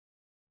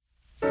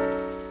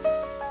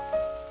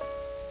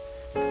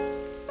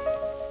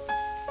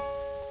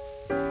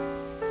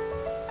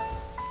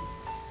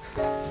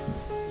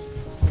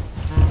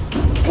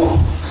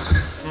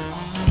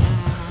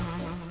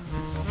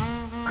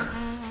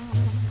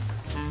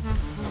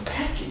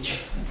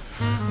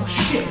Oh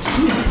shit,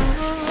 see it.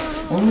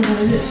 I wonder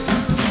what it is.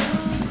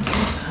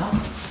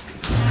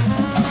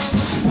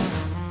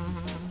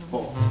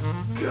 Oh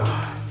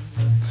god.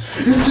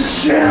 It's a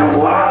Sham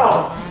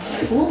Wow!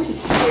 Holy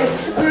shit!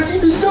 I don't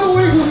even know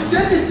where you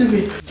sent it to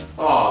me!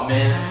 Oh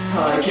man,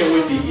 I can't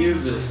wait to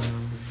use this.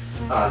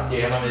 Ah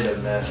damn, I'm in a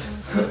mess.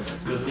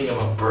 Good thing I'm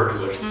a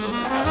burglar, so the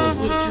asshole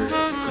lives here and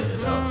has to clean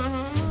it up.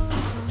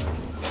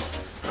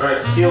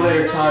 Alright, see you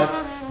later, Todd.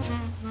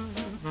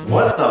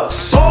 What the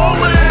f-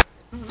 What?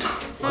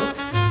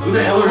 Who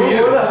the hell are you?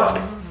 Who the hell?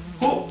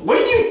 What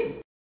are you?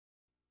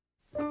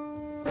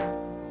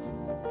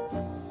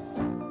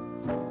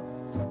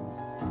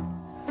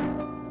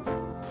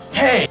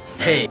 Hey!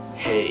 Hey!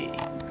 Hey!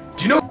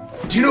 Do you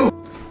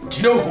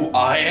know who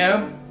I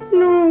am?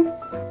 No.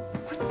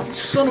 What, you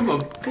son of a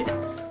bitch.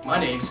 My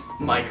name's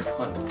Mike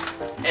Hunt,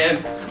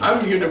 and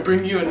I'm here to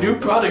bring you a new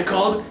product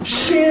called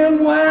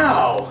Sham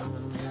Wow.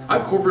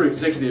 I'm corporate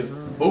executive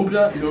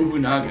Oda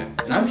Nobunaga,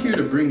 and I'm here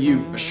to bring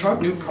you a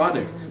sharp new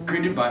product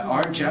created by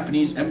our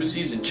Japanese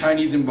embassies and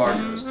Chinese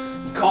embargoes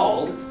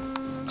called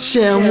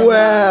Sham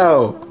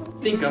Wow.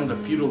 I think I'm the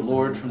feudal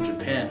lord from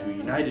Japan who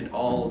united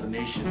all the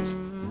nations.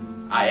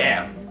 I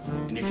am.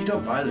 And if you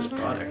don't buy this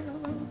product,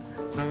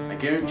 I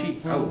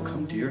guarantee I will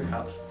come to your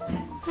house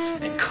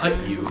and cut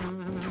you.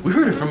 We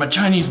heard it from a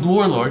Chinese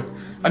warlord.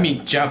 I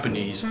mean,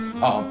 Japanese.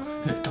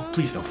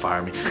 Please don't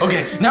fire me.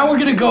 Okay, now we're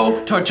gonna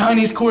go to our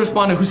Chinese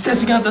correspondent who's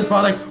testing out this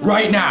product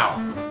right now.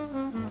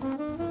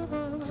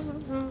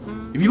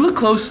 If you look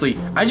closely,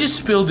 I just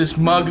spilled this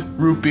mug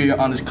root beer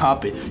on this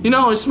carpet. You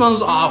know, it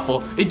smells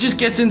awful. It just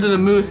gets into the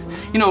mood.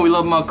 You know, we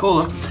love mug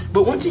cola.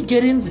 But once it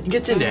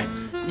gets in there,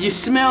 you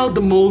smell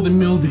the mold and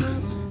mildew.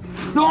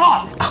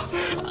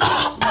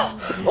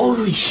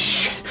 Holy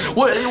shit.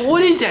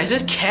 What is that? Is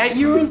that cat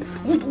urine?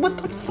 What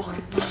the fuck?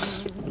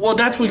 Well,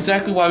 that's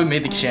exactly why we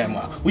made the Sham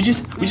Wow. We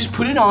just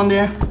put it on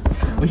there.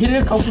 We hit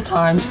it a couple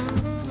times.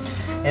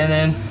 And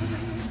then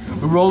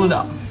we roll it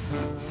up.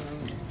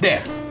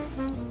 There.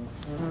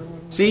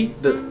 See?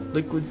 The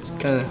liquid's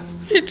kinda...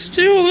 It's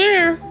still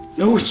there.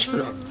 No,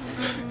 shut up.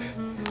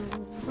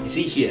 You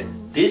see here,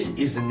 this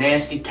is the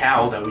nasty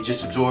towel that we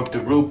just absorbed the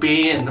root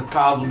beer and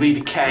probably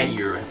the cat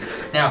urine.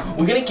 Now,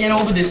 we're gonna get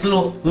over this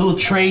little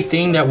tray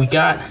thing that we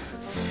got,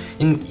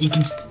 and you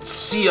can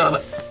see all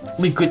the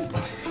liquid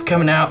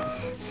coming out.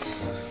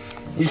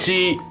 You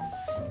see,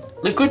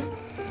 liquid?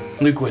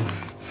 Liquid.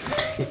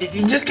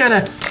 You just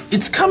gotta,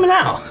 it's coming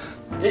out.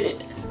 We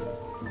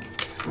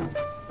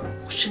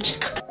should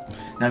just cut.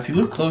 Now, if you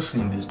look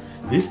closely in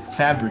this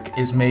fabric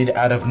is made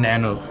out of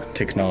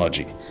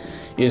nanotechnology.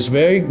 It has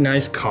very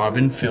nice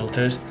carbon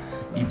filters.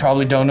 You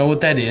probably don't know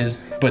what that is,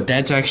 but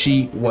that's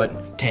actually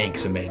what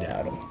tanks are made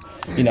out of.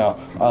 You know,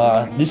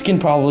 this can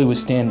probably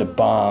withstand a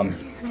bomb.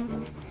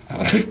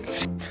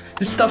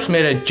 This stuff's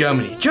made out of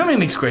Germany. Germany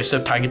makes great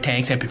stuff, Tiger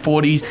tanks,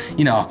 MP40s,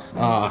 you know,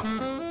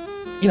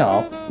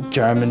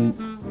 German.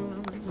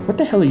 What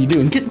the hell are you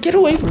doing? Get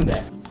away from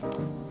that.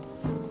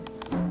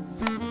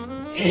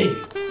 Hey.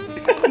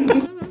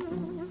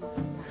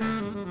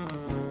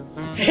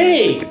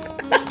 Hey!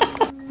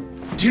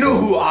 Do you know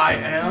who I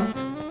am?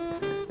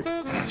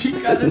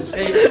 You gotta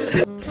say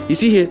it. You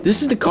see here,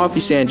 this is the coffee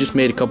stand I just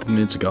made a couple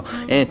minutes ago.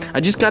 And I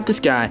just got this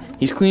guy.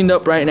 He's cleaned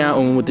up right now,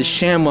 and with the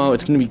Sham Wow,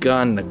 it's gonna be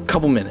gone in a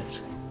couple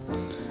minutes.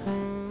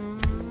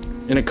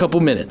 In a couple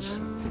minutes.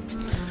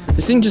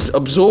 This thing just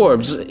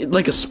absorbs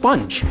like a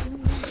sponge.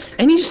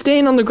 And he's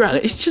staying on the ground.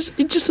 It just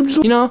absorbs.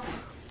 You know?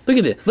 Look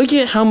at it. Look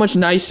at how much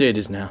nicer it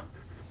is now.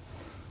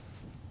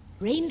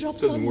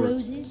 Raindrops on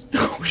roses,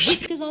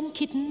 whiskers on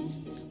kittens,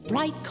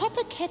 bright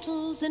copper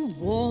kettles and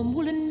warm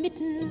woolen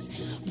mittens,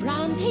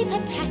 brown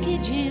paper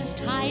packages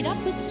tied up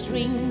with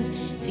strings.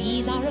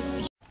 These are a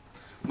few.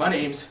 My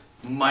name's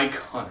Mike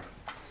Hunt.